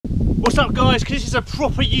What's up guys, because this is a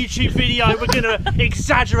proper YouTube video, we're going to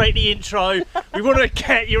exaggerate the intro. We want to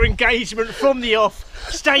get your engagement from the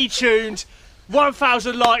off. Stay tuned.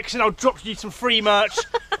 1,000 likes and I'll drop you some free merch.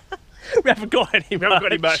 We haven't got any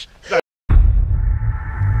merch. No.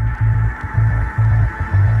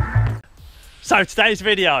 So today's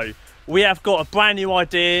video, we have got a brand new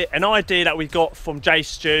idea, an idea that we got from Jay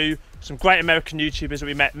Stu, some great American YouTubers that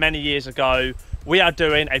we met many years ago. We are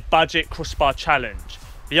doing a budget crossbar challenge.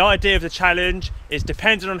 The idea of the challenge is,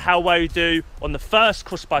 depending on how well you do on the first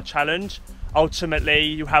crossbar challenge, ultimately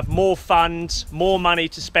you have more funds, more money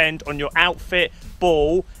to spend on your outfit,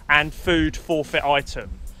 ball and food forfeit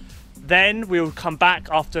item. Then we will come back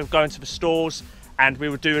after going to the stores and we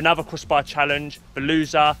will do another crossbar challenge. The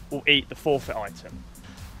loser will eat the forfeit item.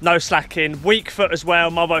 No slacking. Weak foot as well.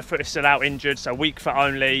 My right foot is still out injured, so weak foot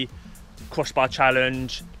only. Crossbar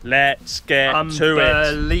challenge. Let's get to it.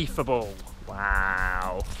 Unbelievable.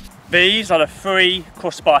 Wow. These are the 3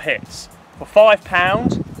 crossbar hits. For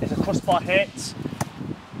 £5, it's a crossbar hit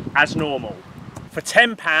as normal. For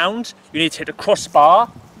 £10, you need to hit the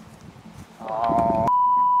crossbar. Oh.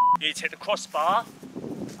 You need to hit the crossbar.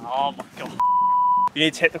 Oh my God. You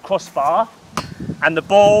need to hit the crossbar and the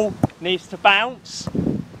ball needs to bounce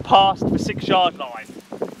past the 6-yard line.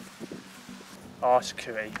 Oh, it's a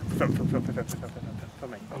cooey. Film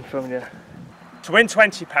me. I'm filming you. To win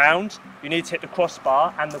 £20, you need to hit the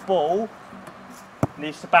crossbar and the ball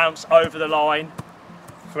needs to bounce over the line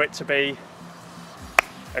for it to be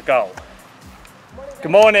a goal. Good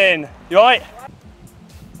morning, you alright?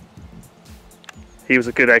 He was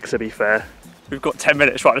a good egg, to be fair. We've got 10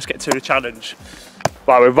 minutes, right, let's get to the challenge.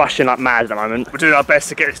 Right, we're rushing like mad at the moment. We're doing our best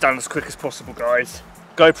to get this done as quick as possible, guys.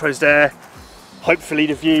 GoPro's there. Hopefully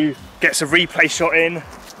the view gets a replay shot in.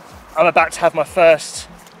 I'm about to have my first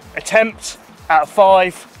attempt out of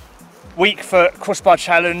 5. Weak foot crossbar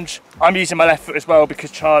challenge. I'm using my left foot as well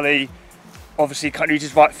because Charlie obviously can't use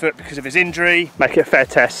his right foot because of his injury. Make it a fair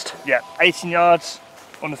test. Yeah, 18 yards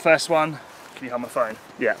on the first one. Can you hold my phone?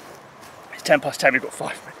 Yeah. It's 10 past 10, we've got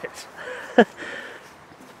 5 minutes.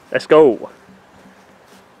 Let's go.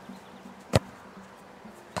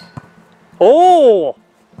 Oh!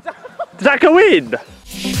 Does that go in?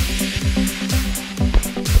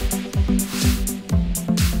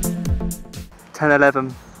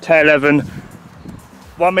 $10-11. 10-11.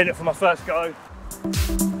 1 minute for my first go.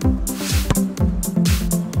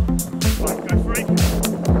 Right, go for it.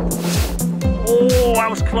 Oh, that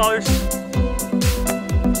was close.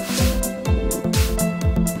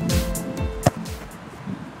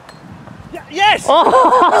 Yes!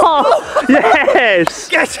 Oh, yes!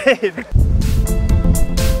 Get in!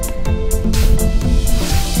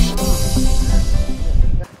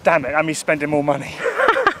 Damn it, that means spending more money.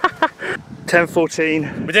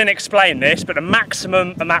 10-14. We didn't explain this, but the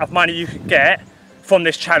maximum amount of money you can get from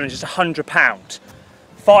this challenge is £100.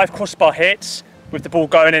 5 crossbar hits with the ball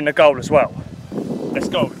going in the goal as well. Let's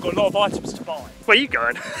go, we've got a lot of items to buy. Where are you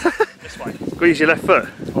going? This way. Got to use your left foot.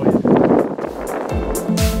 Oh,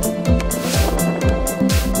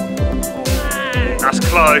 yeah. That's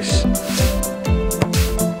close.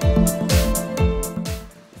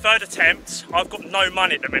 Third attempt, I've got no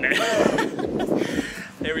money at the minute.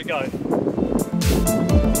 Here we go.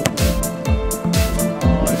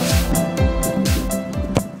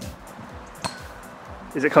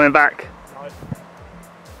 Is it coming back? No.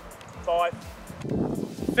 5.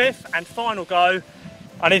 5th and final go.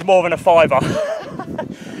 I need more than a fiver.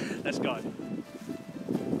 Let's go.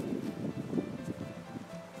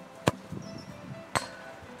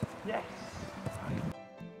 Yes.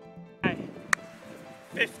 Hey,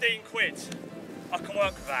 15 quid. I can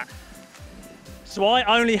work with that. So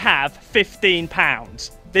I only have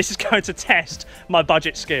 £15. This is going to test my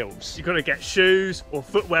budget skills. You've got to get shoes or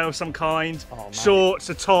footwear of some kind, Oh, shorts,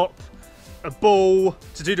 a top, a ball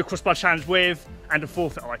to do the crossbar challenge with, and a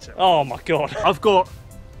forfeit item. Oh my God. I've got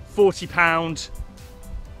 £40.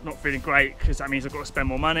 Not feeling great because that means I've got to spend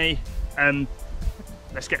more money.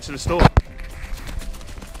 Let's get to the store.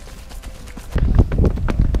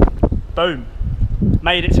 Boom.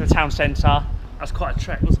 Made it to the town centre. That's quite a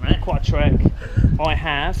trek, wasn't it? Quite a trek. I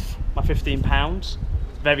have my £15.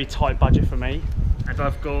 Very tight budget for me. And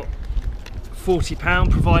I've got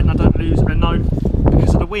 £40, providing I don't lose a note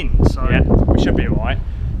because of the wind. So Yeah, we should be alright.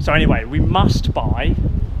 So anyway, we must buy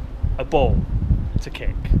a ball to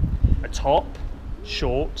kick, a top,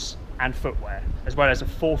 shorts and footwear, as well as a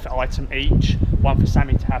forfeit item each. One for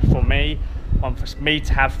Sammy to have from me, one for me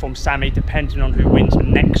to have from Sammy, depending on who wins the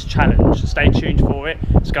next challenge. So stay tuned for it.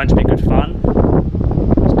 It's going to be good fun.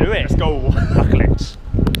 Let's do it. let's go. Knuckleballs.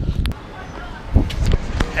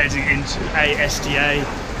 Heading into a SDA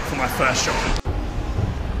for my first shot.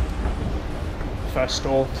 First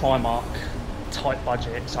store, Primark, tight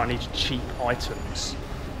budget, so I need cheap items.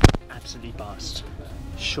 Absolutely bust.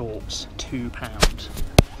 Shorts, £2.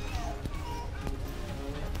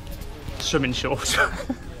 Swimming shorts.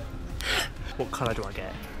 What colour do I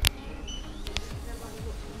get?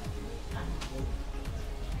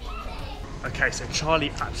 Okay, so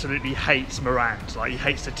Charlie absolutely hates meringues. Like, he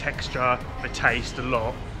hates the texture, the taste, the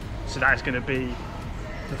lot. So that is going to be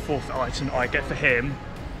the forfeit item I get for him.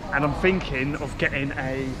 And I'm thinking of getting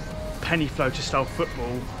a penny floater style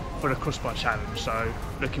football for the Crossbar challenge. So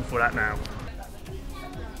looking for that now.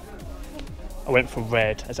 I went for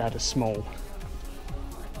red as I had a small.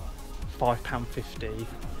 £5.50.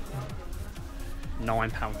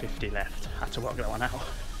 £9.50 left. Had to work that one out.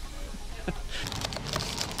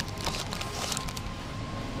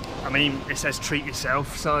 I mean, it says treat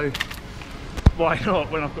yourself, so why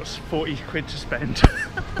not when I've got 40 quid to spend?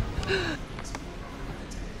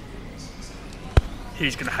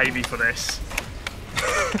 He's gonna hate me for this.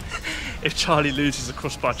 If Charlie loses the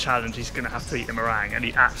Crossbar challenge, he's gonna have to eat a meringue, and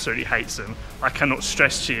he absolutely hates them. I cannot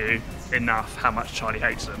stress to you enough how much Charlie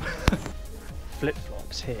hates them.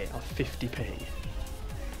 Flip-flops here are 50p.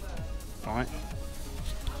 Right?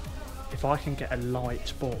 If I can get a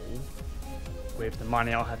light ball with the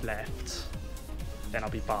money I had left, then I'll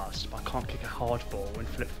be buzzed. But I can't kick a hard ball in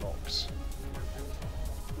flip-flops.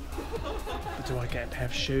 Do I get a pair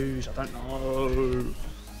of shoes? I don't know.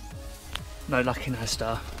 No luck in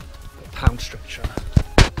Asda. Pound stretcher.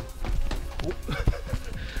 Oh.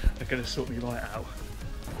 They're gonna sort me right out.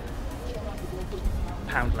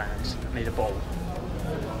 Poundlands. I need a ball.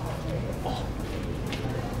 Oh.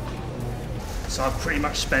 So I've pretty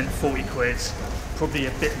much spent 40 quid, probably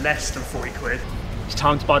a bit less than 40 quid. It's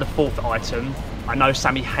time to buy the forfeit item. I know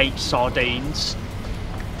Sammy hates sardines.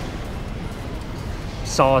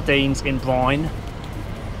 Sardines in brine.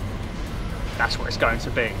 That's what it's going to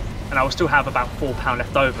be. And I will still have about £4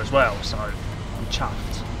 left over as well, so I'm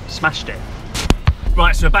chuffed. Smashed it.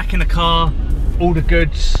 Right, so we're back in the car. All the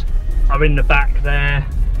goods are in the back there.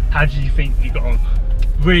 How do you think you got on?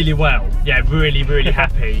 Really well. Yeah, really, really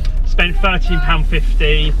happy. Spent £13.50.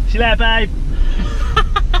 See you later, babe.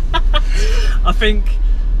 I think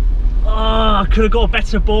I could have got a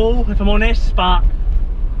better ball, if I'm honest, but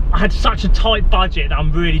I had such a tight budget that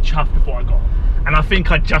I'm really chuffed with what I got. And I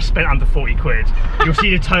think I just spent under 40 quid. You'll see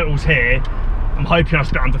the totals here. I'm hoping I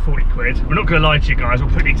spent under 40 quid. We're not going to lie to you guys,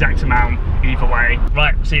 we'll put the exact amount either way.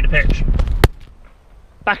 Right, see you at the pitch.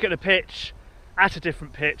 Back at the pitch, at a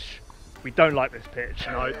different pitch. We don't like this pitch,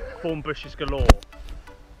 you know, thorn bushes galore.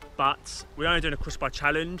 But we're only doing a crossbar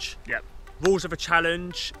challenge. Yep. Rules of a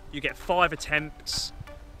challenge, you get 5 attempts.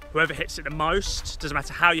 Whoever hits it the most, doesn't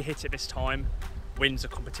matter how you hit it this time, wins the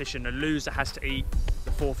competition. The loser has to eat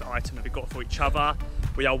the forfeit item that we got for each other.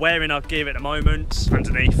 We are wearing our gear at the moment.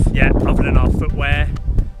 Underneath. Yeah, other than our footwear.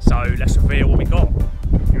 So let's reveal what we got.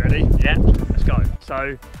 You ready? Yeah, let's go.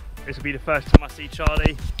 So this will be the first time I see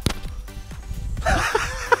Charlie.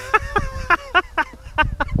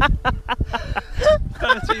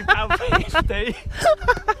 £13.50.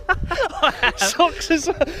 Socks as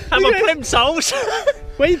well. And my plimsolls.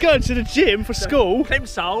 Where are you going, to the gym for school?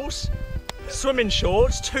 Plimsolls, swimming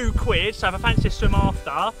shorts, £2. So if I fancy a swim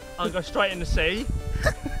after, I'll go straight in the sea.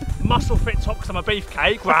 Muscle fit top because I'm a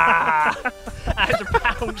beefcake. Rah! And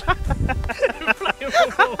 £1.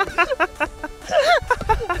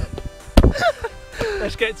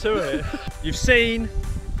 Let's get to it. You've seen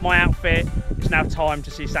my outfit. It's now time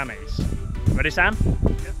to see Sammy's. Ready, Sam?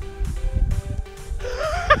 Yep.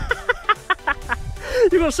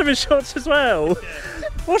 You got swimming shorts as well? Yeah.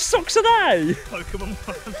 What socks are they? Pokemon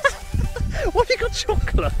ones. What have you got,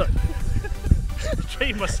 chocolate?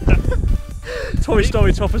 Treat myself. Toy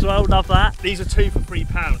Story top as well, love that. These are 2 for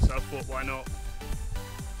 £3, so I thought, why not?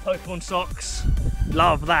 Pokemon socks.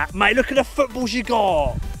 Love that. Mate, look at the footballs you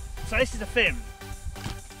got. So this is the thing.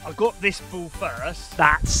 I got this ball first.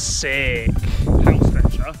 That's sick. Pound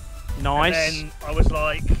stretcher. Nice. And then I was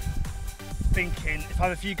like, thinking, if I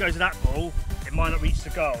have a few goes of that ball, it might not reach the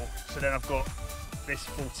goal. So then I've got this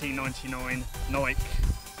 $14.99 Nike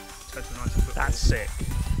Total 90 football. That's sick.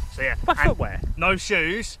 So yeah. But footwear. No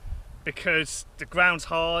shoes, because the ground's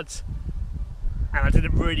hard and I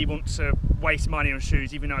didn't really want to waste money on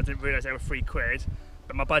shoes, even though I didn't realise they were £3.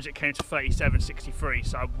 But my budget came to $37.63,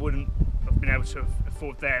 so I wouldn't have been able to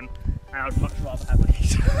afford them, and I'd much rather have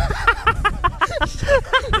these.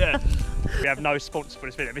 Yeah. We have no sponsor for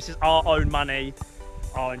this video. This is our own money,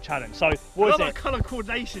 our own challenge. So what is it? Colour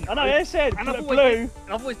coordination. I know, yeah, I said and blue.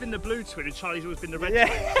 I've always been the blue twin, and Charlie's always been the red Yeah.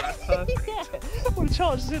 twin. So that's perfect. Yeah. What are the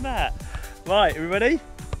chances in that? Right, are we ready?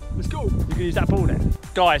 Let's go. You can use that ball then.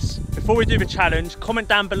 Guys, before we do the challenge, comment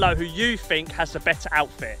down below who you think has the better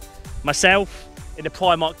outfit. Myself in the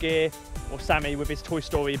Primark gear, or Sammy with his Toy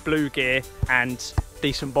Story blue gear and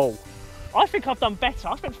decent ball. I think I've done better.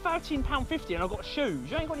 I spent £13.50 and I've got shoes.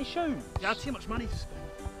 You ain't got any shoes. You had too much money to spend.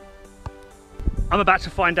 I'm about to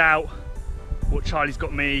find out what Charlie's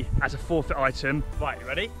got me as a forfeit item. Right, you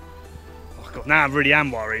ready? Oh God, now I really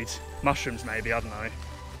am worried. Mushrooms maybe, I don't know.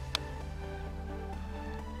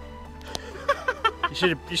 You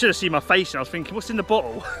should have seen my face and I was thinking, what's in the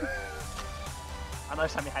bottle? I know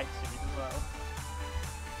Sammy hates you as well.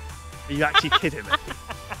 Are you actually kidding me?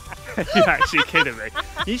 Are you actually kidding me?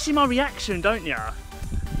 You see my reaction, don't you?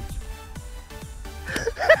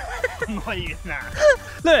 I'm not eating that.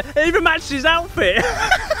 Look, it even matches his outfit.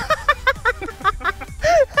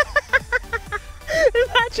 It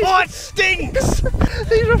matches. Oh, it stinks!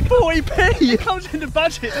 These are 40p. It comes in the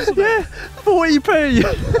budget, doesn't it? Yeah, 40p.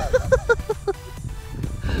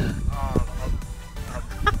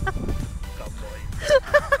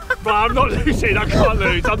 But I'm not losing, I can't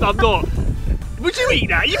lose, I'm not. Would you eat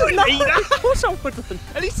that? You wouldn't eat that. Of course I wouldn't.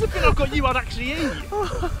 At least the bit I've got you I'd actually eat.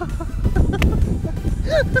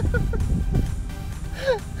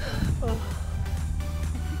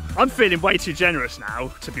 I'm feeling way too generous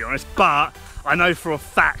now, to be honest, but I know for a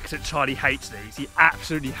fact that Charlie hates these. He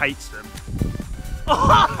absolutely hates them.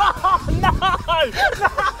 Oh, no!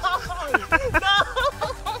 No!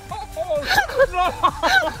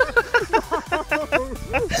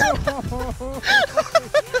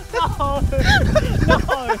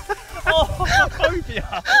 Oh, my phobia!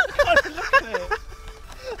 Look at it!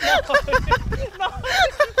 No!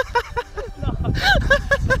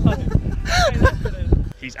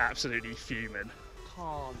 He's absolutely fuming.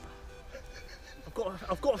 Calm.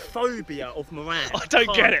 I've got a phobia of meringue. I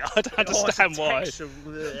don't get it. I don't understand why.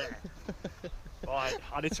 Right,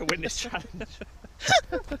 I need to win this challenge.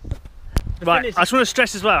 Right, I just want to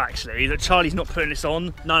stress as well, actually, that Charlie's not putting this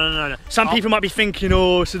on. No. Some people might be thinking,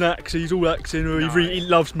 oh, it's an accent, he's all accent, or he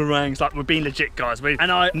loves meringues. Like, we're being legit, guys. We're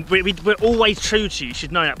always true to you. You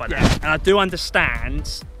should know that by now. And I do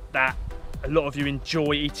understand that a lot of you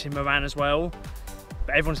enjoy eating meringue as well,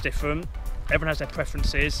 but everyone's different. Everyone has their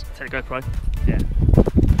preferences. Take a GoPro. Yeah.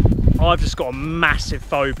 I've just got a massive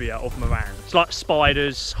phobia of meringue. It's like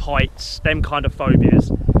spiders, heights, them kind of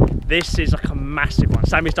phobias. This is like a massive one.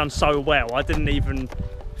 Sammy's done so well, I didn't even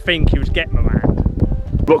think he would get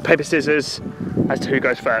meringue. Rock, paper, scissors as to who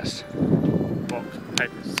goes first. Rock,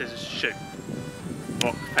 paper, scissors, shoot.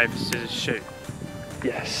 Rock, paper, scissors, shoot.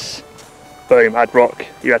 Yes. Boom, I had rock,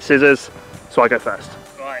 you had scissors, so I go first.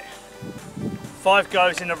 Right. 5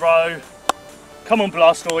 goes in a row. Come on,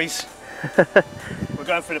 Blastoise. We're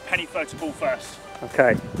going for the penny floater ball first.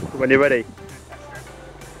 Okay, when you're ready.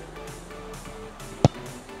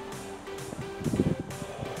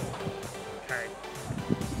 Okay.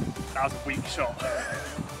 That was a weak shot.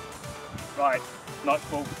 Right, nice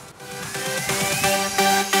ball.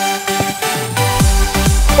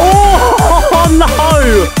 Oh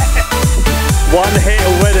no! One hit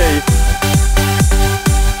already.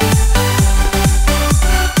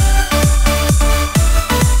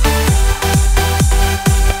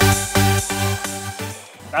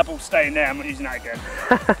 That ball's staying there, I'm not using that again.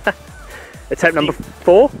 Attempt number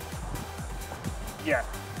 4? Yeah,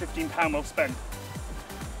 £15 well spent.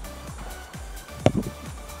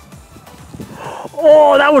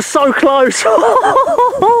 Oh, that was so close!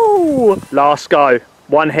 Last go,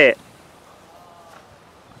 1 hit.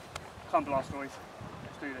 Come on, Blastoise,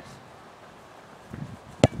 let's do this.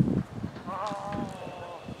 Oh.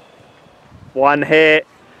 1 hit.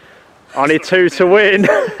 I need 2 to win.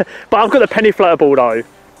 But I've got the penny floater ball though. Yeah,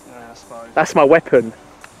 I suppose. That's my weapon.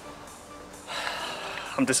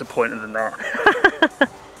 I'm disappointed in that.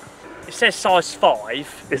 It says size 5.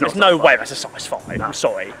 It's There's not no size way 5. that's a size 5. No. I'm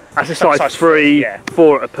sorry. That's a size 3, yeah.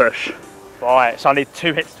 4 at a push. Right, so I need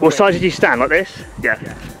 2 hits to What win. size did you stand, like this? Yeah.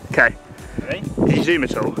 Okay. Ready? Can you zoom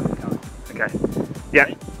at all? No. Okay.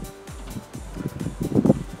 Yeah.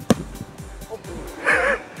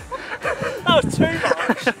 That was too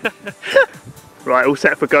much. Right, all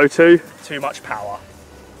set for go to. Too much power.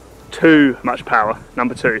 Too much power.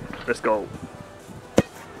 Number 2. Let's go.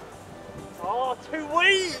 Oh, too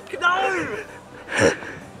weak. No.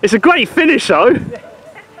 It's a great finish though.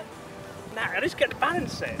 Nah, I just get the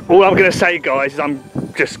balance in. All I'm going to say, guys, is I'm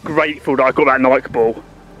just grateful that I got that Knuckleball,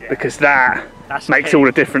 because that makes all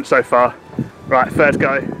the difference so far. Right, third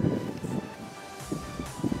go.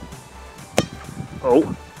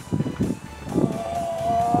 Oh.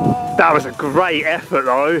 That was a great effort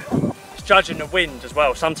though. It's judging the wind as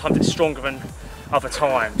well. Sometimes it's stronger than other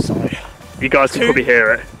times. So You guys can probably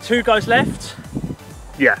hear it. 2 goes left.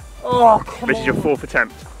 Yeah. Oh, come This on. is your 4th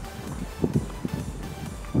attempt.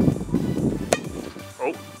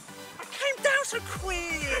 Oh. I came down so quick.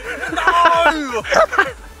 No.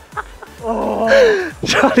 Oh.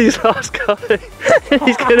 Charlie's last guy.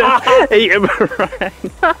 He's gonna eat a meringue.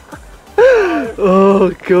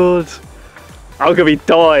 Oh god. I'm gonna be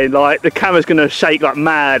dying. Like, the camera's gonna shake like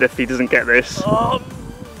mad if he doesn't get this.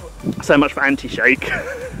 So much for anti-shake.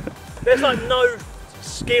 There's like no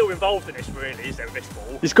skill involved in this really, is there, with this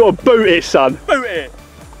ball? He's got to boot it, son. Boot it!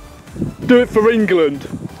 Do it for England.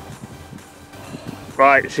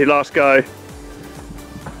 Right, it's your last go.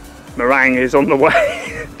 Meringue is on the way.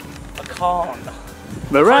 I can't.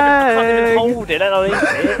 Meringue! I can't even hold it, let alone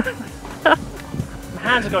eat it. My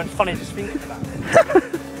hands are going funny just thinking about it.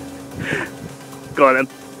 Go on then.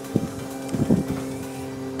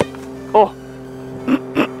 Oh!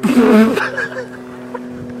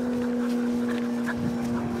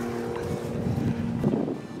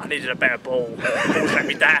 I needed a better ball. The ball's let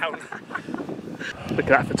me down. Look at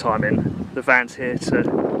that for timing. The van's here to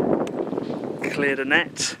clear the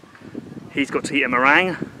net. He's got to eat a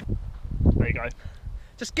meringue. There you go.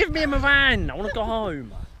 Just give me a meringue. I want to go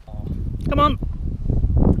home. Come on.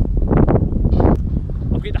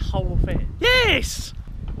 I'll get the whole thing. Yes!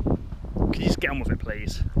 Can you just get on with it,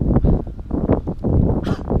 please?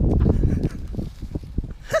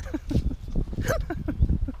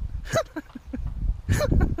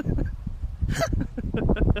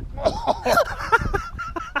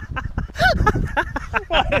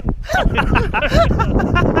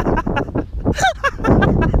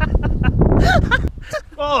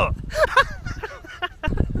 Oh.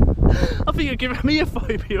 I think you're giving me a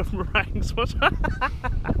phobia of meringues.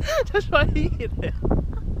 Just by eating it.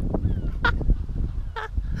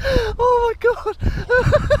 Oh my god.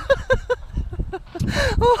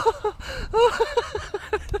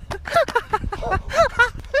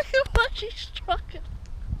 Look at what she struck it.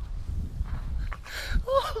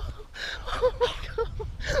 Oh my god.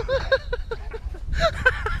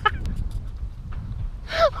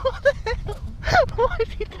 What the hell? Why is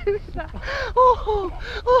he doing that? Oh.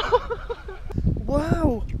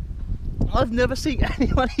 Wow. I've never seen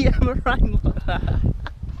anyone eat a meringue like that.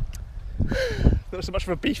 Not so much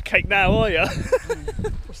for a beefcake now, are you?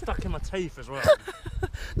 It's stuck in my teeth as well.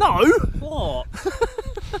 No! What?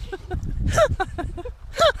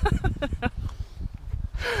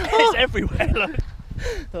 It's everywhere. Look.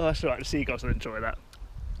 Oh, that's right. The seagulls will enjoy that.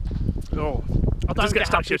 Oh, I Just don't get get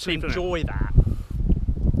stuck how to your people teeth, enjoy that.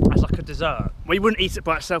 As like a dessert. Well, you wouldn't eat it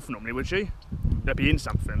by itself normally, would you? It'd be in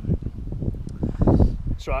something.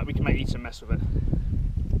 It's right, we can make eat a mess with it.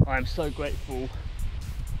 I am so grateful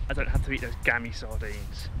I don't have to eat those gammy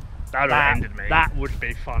sardines. That would have ended me. That would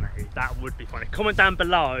be funny. That would be funny. Comment down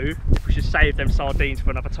below if we should save them sardines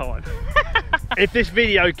for another time. If this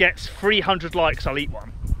video gets 300 likes, I'll eat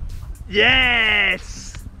one.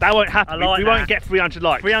 Yes! That won't happen. I like we that. won't get 300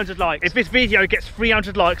 likes. 300 likes. If this video gets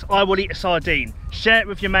 300 likes, I will eat a sardine. Share it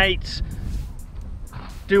with your mates.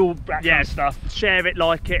 Do all that kind of stuff. Share it,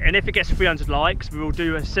 like it, and if it gets 300 likes, we will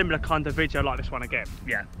do a similar kind of video like this one again.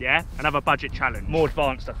 Yeah. Yeah? Another budget challenge. More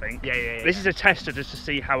advanced, I think. Yeah. This is a tester just to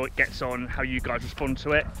see how it gets on, how you guys respond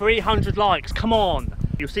to it. 300 likes, come on.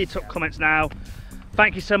 You'll see top comments now.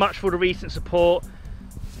 Thank you so much for the recent support.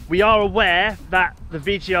 We are aware that the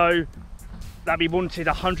video that we wanted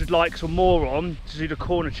 100 likes or more on to do the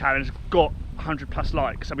corner challenge got 100 plus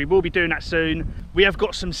likes, so we will be doing that soon. We have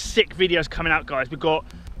got some sick videos coming out, guys. We've got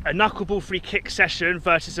a knuckleball free kick session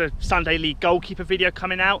versus a Sunday League goalkeeper video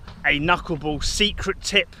coming out, a knuckleball secret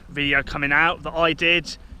tip video coming out that I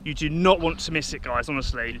did. You do not want to miss it, guys,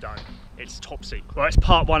 honestly. You don't. It's top secret. Well, it's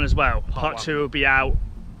part 1 as well. Part one. 2 will be out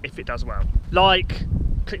if it does well. Like,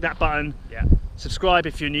 click that button. Yeah. Subscribe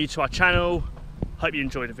if you're new to our channel. Hope you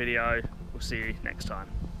enjoyed the video. We'll see you next time.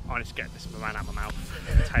 I need to get this meringue out of my mouth.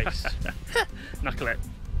 Taste. Knuckle it.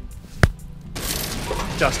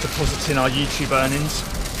 Just depositing our YouTube earnings.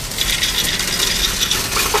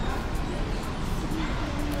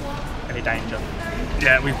 Any danger?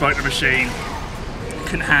 Yeah, we broke the machine.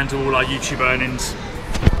 Couldn't handle all our YouTube earnings.